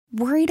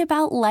Worried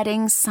about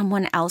letting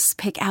someone else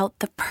pick out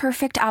the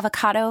perfect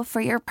avocado for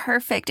your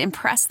perfect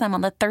impress them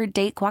on the third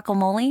date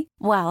guacamole?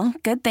 Well,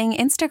 good thing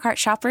Instacart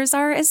shoppers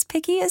are as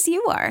picky as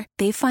you are.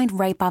 They find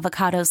ripe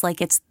avocados like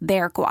it's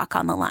their guac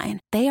on the line.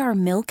 They are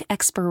milk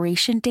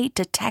expiration date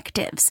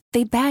detectives.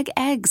 They bag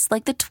eggs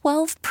like the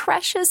 12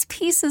 precious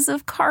pieces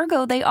of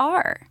cargo they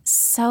are.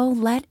 So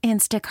let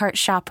Instacart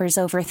shoppers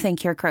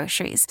overthink your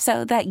groceries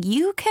so that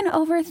you can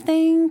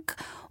overthink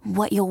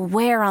what you'll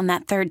wear on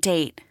that third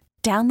date.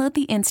 Download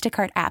the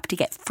Instacart app to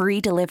get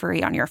free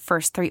delivery on your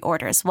first 3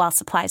 orders while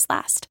supplies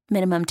last.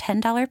 Minimum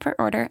 $10 per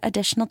order.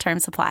 Additional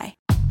terms apply.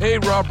 Hey,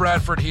 Rob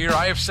Bradford here.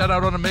 I have set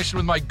out on a mission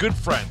with my good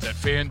friends at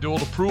FanDuel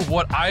to prove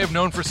what I have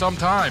known for some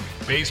time.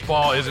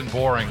 Baseball isn't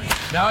boring.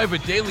 Now I have a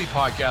daily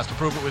podcast to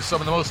prove it with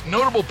some of the most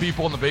notable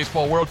people in the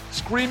baseball world,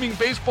 screaming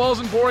baseball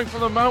isn't boring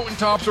from the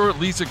mountaintops, or at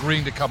least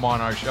agreeing to come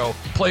on our show.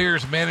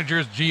 Players,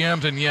 managers,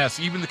 GMs, and yes,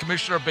 even the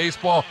commissioner of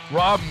baseball,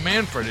 Rob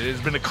Manfred. It has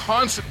been a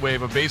constant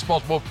wave of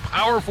baseball's most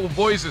powerful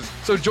voices.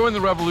 So join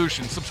the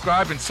revolution.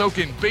 Subscribe and soak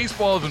in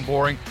Baseball Isn't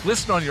Boring.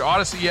 Listen on your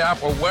Odyssey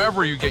app or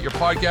wherever you get your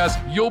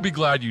podcasts. You'll be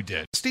glad you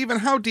did. Stephen,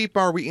 how deep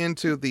are we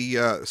into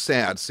the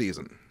sad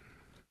season?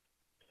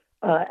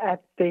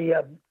 At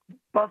the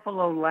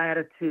Buffalo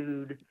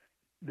latitude,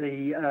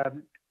 the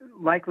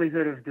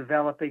likelihood of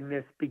developing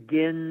this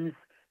begins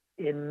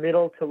in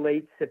middle to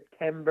late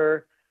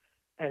September,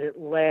 and it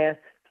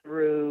lasts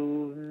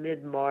through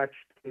mid-March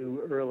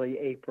to early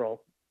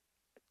April.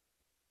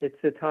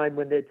 It's the time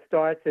when it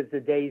starts as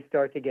the days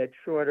start to get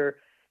shorter.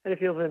 And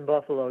if you live in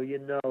Buffalo, you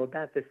know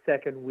about the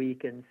second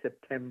week in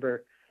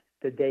September,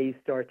 the days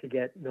start to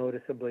get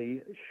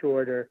noticeably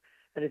shorter.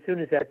 And as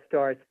soon as that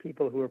starts,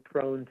 people who are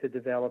prone to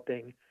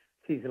developing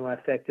seasonal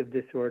affective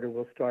disorder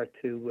will start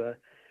to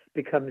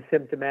become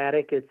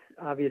symptomatic. It's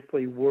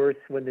obviously worse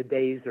when the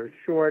days are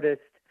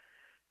shortest.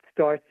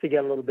 Starts to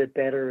get a little bit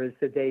better as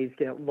the days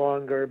get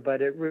longer,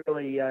 but it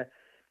really,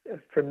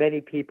 for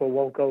many people,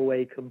 won't go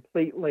away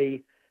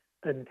completely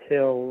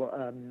until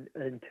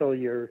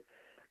you're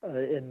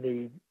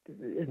in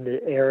the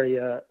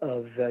area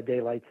of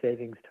daylight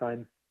savings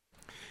time.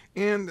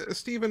 And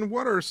Stephen,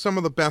 what are some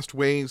of the best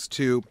ways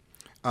to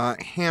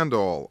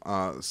handle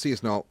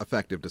seasonal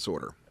affective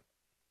disorder?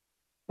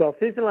 Well,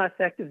 seasonal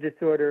affective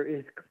disorder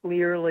is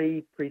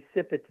clearly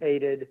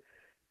precipitated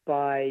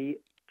by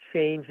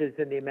changes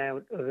in the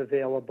amount of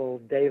available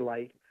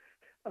daylight.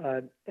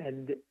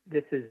 And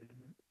this has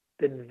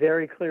been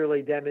very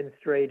clearly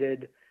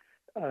demonstrated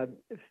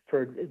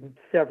in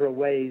several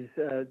ways.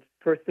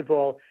 First of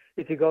all,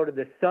 if you go to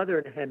the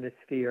southern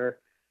hemisphere,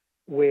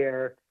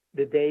 where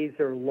the days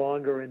are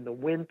longer in the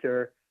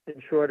winter and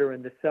shorter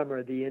in the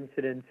summer, the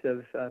incidence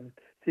of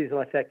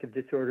seasonal affective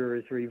disorder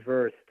is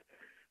reversed.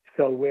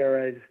 So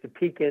whereas the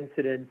peak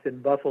incidence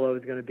in Buffalo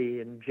is going to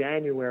be in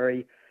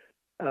January,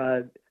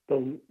 the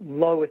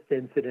lowest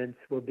incidence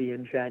will be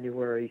in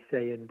January,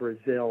 say in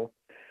Brazil.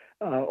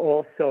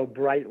 Also,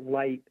 bright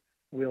light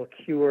will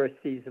cure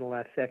seasonal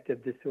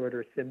affective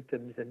disorder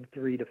symptoms in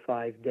 3 to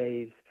 5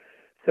 days.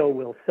 So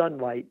will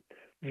sunlight.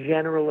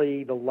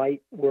 Generally, the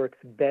light works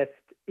best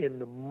in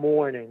the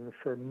morning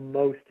for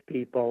most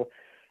people,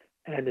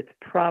 and it's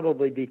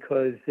probably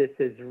because this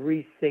is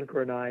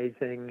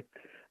resynchronizing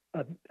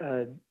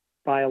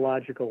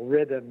biological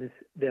rhythms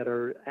that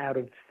are out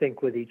of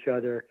sync with each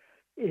other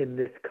in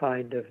this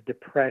kind of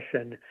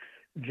depression.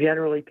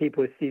 Generally,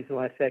 people with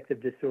seasonal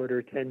affective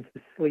disorder tend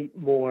to sleep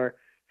more,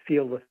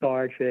 feel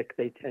lethargic,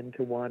 they tend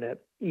to want to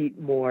eat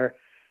more,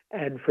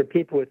 and for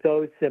people with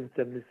those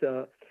symptoms,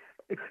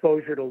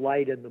 exposure to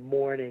light in the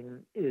morning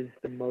is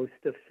the most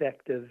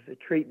effective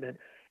treatment.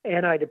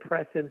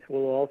 Antidepressants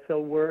will also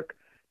work.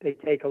 They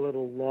take a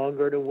little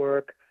longer to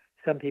work.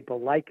 Some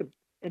people like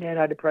an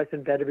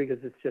antidepressant better because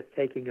it's just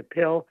taking a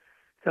pill.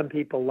 Some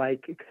people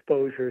like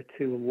exposure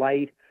to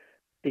light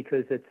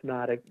because it's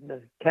not a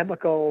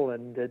chemical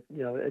and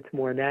it's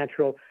more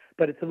natural.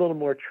 But it's a little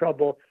more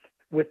trouble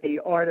with the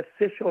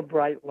artificial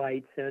bright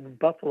lights. And in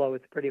Buffalo,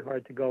 it's pretty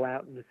hard to go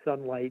out in the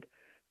sunlight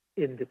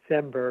in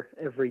December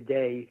every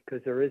day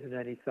because there isn't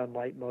any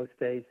sunlight most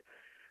days.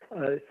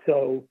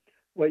 So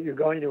what you're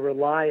going to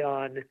rely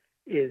on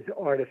is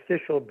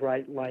artificial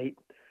bright light.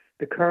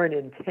 The current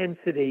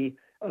intensity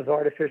of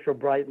artificial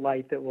bright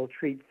light that will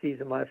treat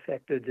seasonal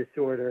affective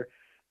disorder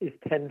is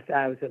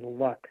 10,000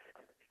 lux.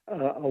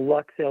 A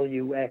lux,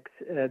 L-U-X,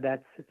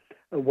 that's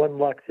 1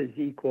 lux is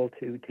equal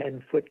to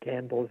 10 foot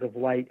candles of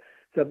light.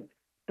 So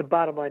the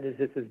bottom line is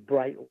this is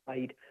bright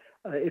light.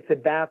 It's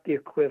about the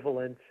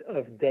equivalent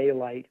of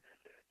daylight.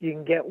 You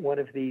can get one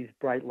of these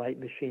bright light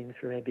machines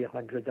for maybe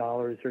 $100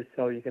 or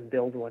so. You can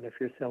build one if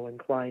you're so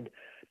inclined.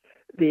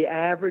 The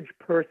average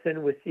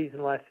person with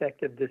seasonal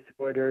affective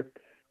disorder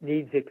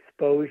needs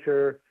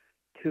exposure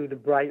to the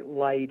bright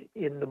light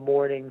in the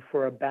morning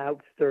for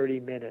about 30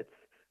 minutes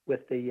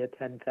with the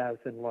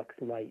 10,000 lux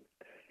light.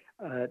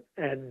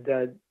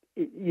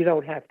 You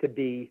don't have to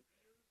be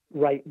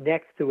right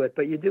next to it,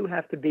 but you do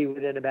have to be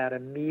within about a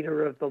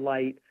meter of the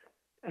light,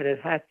 and it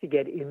has to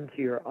get into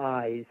your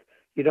eyes.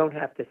 You don't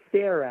have to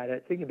stare at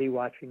it. So you can be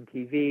watching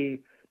TV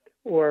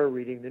or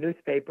reading the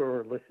newspaper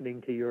or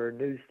listening to your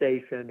news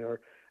station or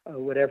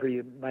whatever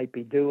you might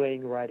be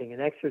doing, riding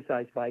an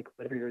exercise bike,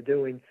 whatever you're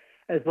doing,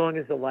 as long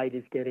as the light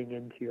is getting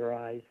into your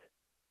eyes.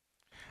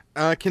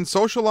 Can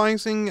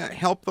socializing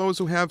help those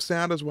who have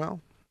SAD as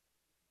well?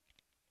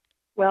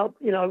 Well,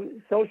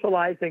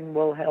 socializing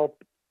will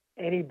help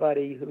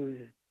anybody who's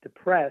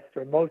depressed,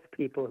 or most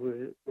people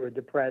who are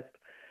depressed.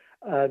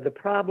 The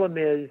problem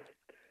is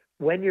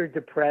when you're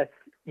depressed,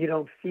 you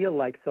don't feel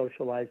like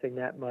socializing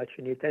that much,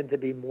 and you tend to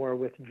be more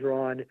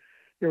withdrawn.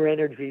 Your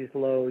energy is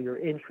low, your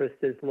interest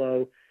is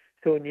low.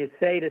 So when you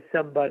say to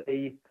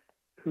somebody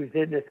who's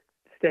in this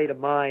state of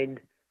mind,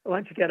 why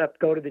don't you get up,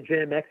 go to the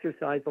gym,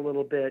 exercise a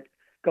little bit,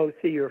 go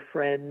see your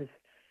friends,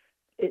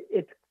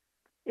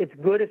 it's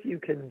good if you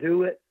can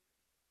do it.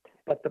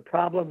 But the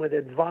problem with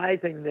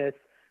advising this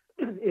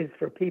is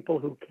for people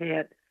who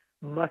can't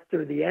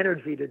muster the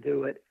energy to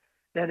do it,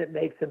 then it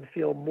makes them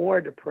feel more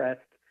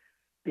depressed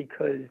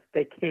because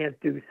they can't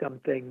do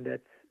something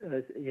that's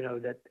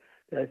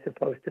that's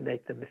supposed to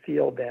make them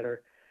feel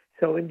better.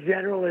 So in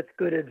general, it's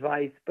good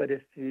advice. But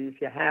if you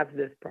have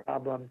this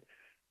problem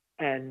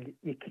and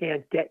you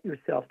can't get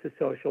yourself to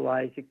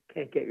socialize, you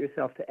can't get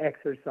yourself to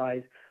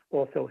exercise,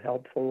 also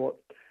helpful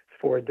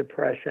for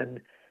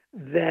depression,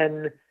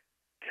 then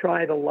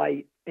try the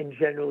light, and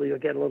generally you'll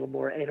get a little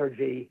more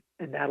energy,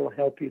 and that'll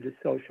help you to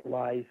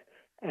socialize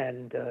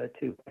and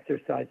to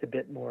exercise a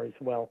bit more as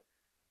well.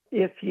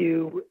 If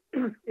you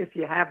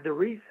have the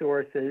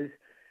resources,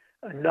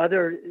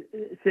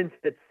 since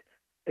it's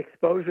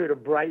exposure to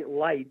bright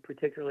light,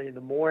 particularly in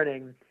the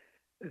morning,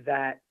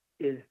 that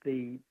is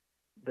the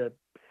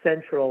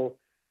central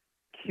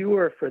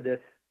cure for this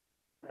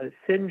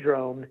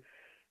syndrome.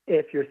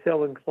 If you're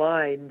so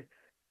inclined,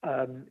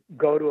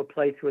 go to a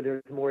place where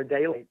there's more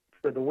daylight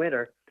for the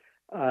winter.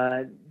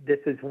 This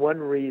is one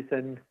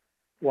reason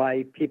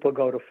why people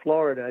go to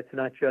Florida. It's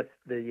not just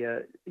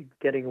the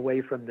getting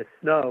away from the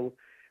snow,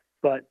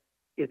 but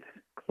it's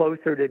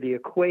closer to the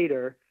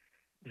equator.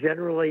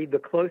 Generally, the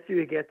closer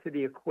you get to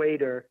the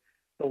equator,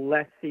 the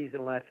less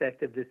seasonal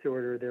affective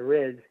disorder there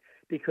is,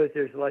 because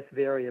there's less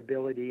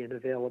variability in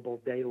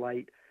available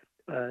daylight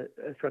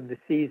from the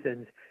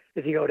seasons.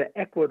 If you go to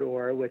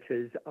Ecuador, which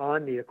is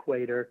on the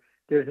equator,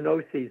 there's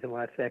no seasonal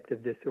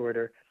affective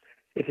disorder.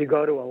 If you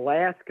go to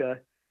Alaska,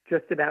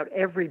 just about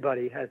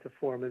everybody has a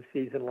form of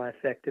seasonal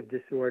affective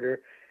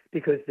disorder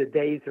because the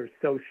days are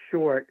so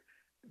short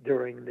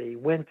during the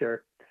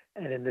winter.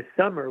 And in the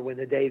summer, when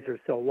the days are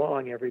so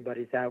long,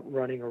 everybody's out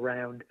running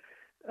around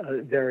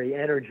very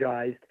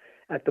energized.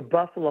 At the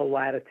Buffalo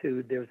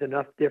latitude, there's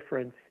enough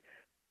difference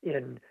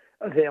in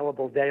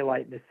available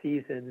daylight in the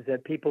seasons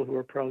that people who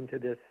are prone to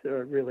this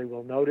really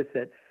will notice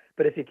it.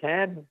 But if you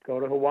can, go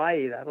to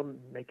Hawaii. That'll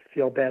make you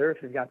feel better.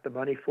 If you've got the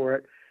money for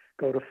it,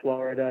 go to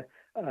Florida.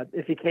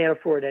 If you can't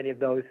afford any of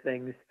those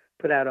things,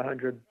 put out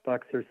 $100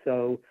 or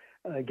so.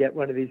 Get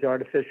one of these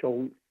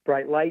artificial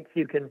bright lights.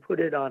 You can put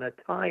it on a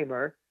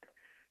timer,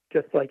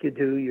 just like you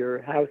do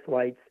your house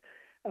lights,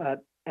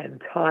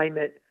 and time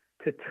it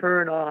to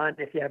turn on.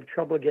 If you have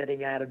trouble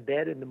getting out of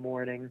bed in the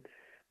morning,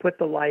 put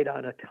the light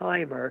on a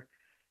timer,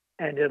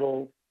 and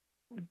it'll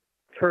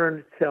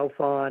turn itself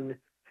on.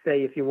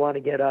 Say if you want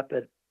to get up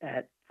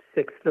at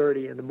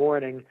 6:30 in the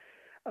morning,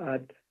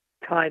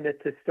 time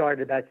it to start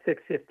at about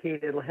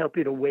 6:15. It'll help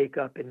you to wake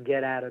up and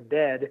get out of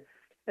bed,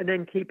 and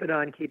then keep it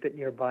on, keep it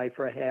nearby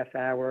for a half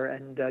hour,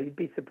 and you'd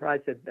be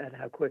surprised at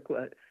how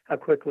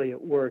quickly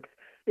it works.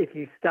 If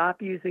you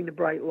stop using the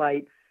bright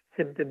light,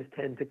 symptoms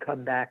tend to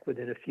come back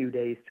within a few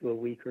days to a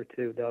week or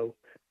two, though,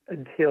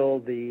 until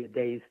the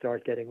days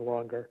start getting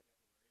longer.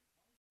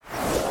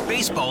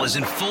 Baseball is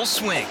in full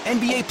swing.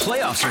 NBA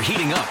playoffs are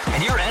heating up,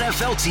 and your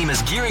NFL team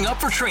is gearing up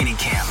for training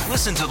camp.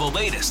 Listen to the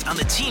latest on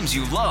the teams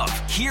you love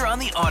here on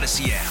the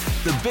Odyssey app.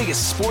 The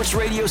biggest sports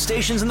radio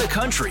stations in the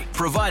country,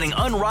 providing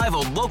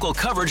unrivaled local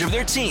coverage of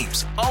their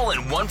teams, all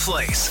in one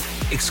place.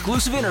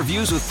 Exclusive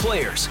interviews with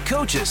players,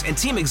 coaches, and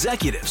team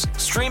executives,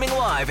 streaming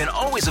live and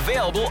always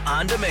available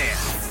on demand.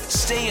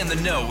 Stay in the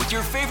know with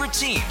your favorite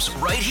teams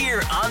right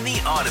here on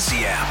the Odyssey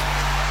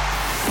app.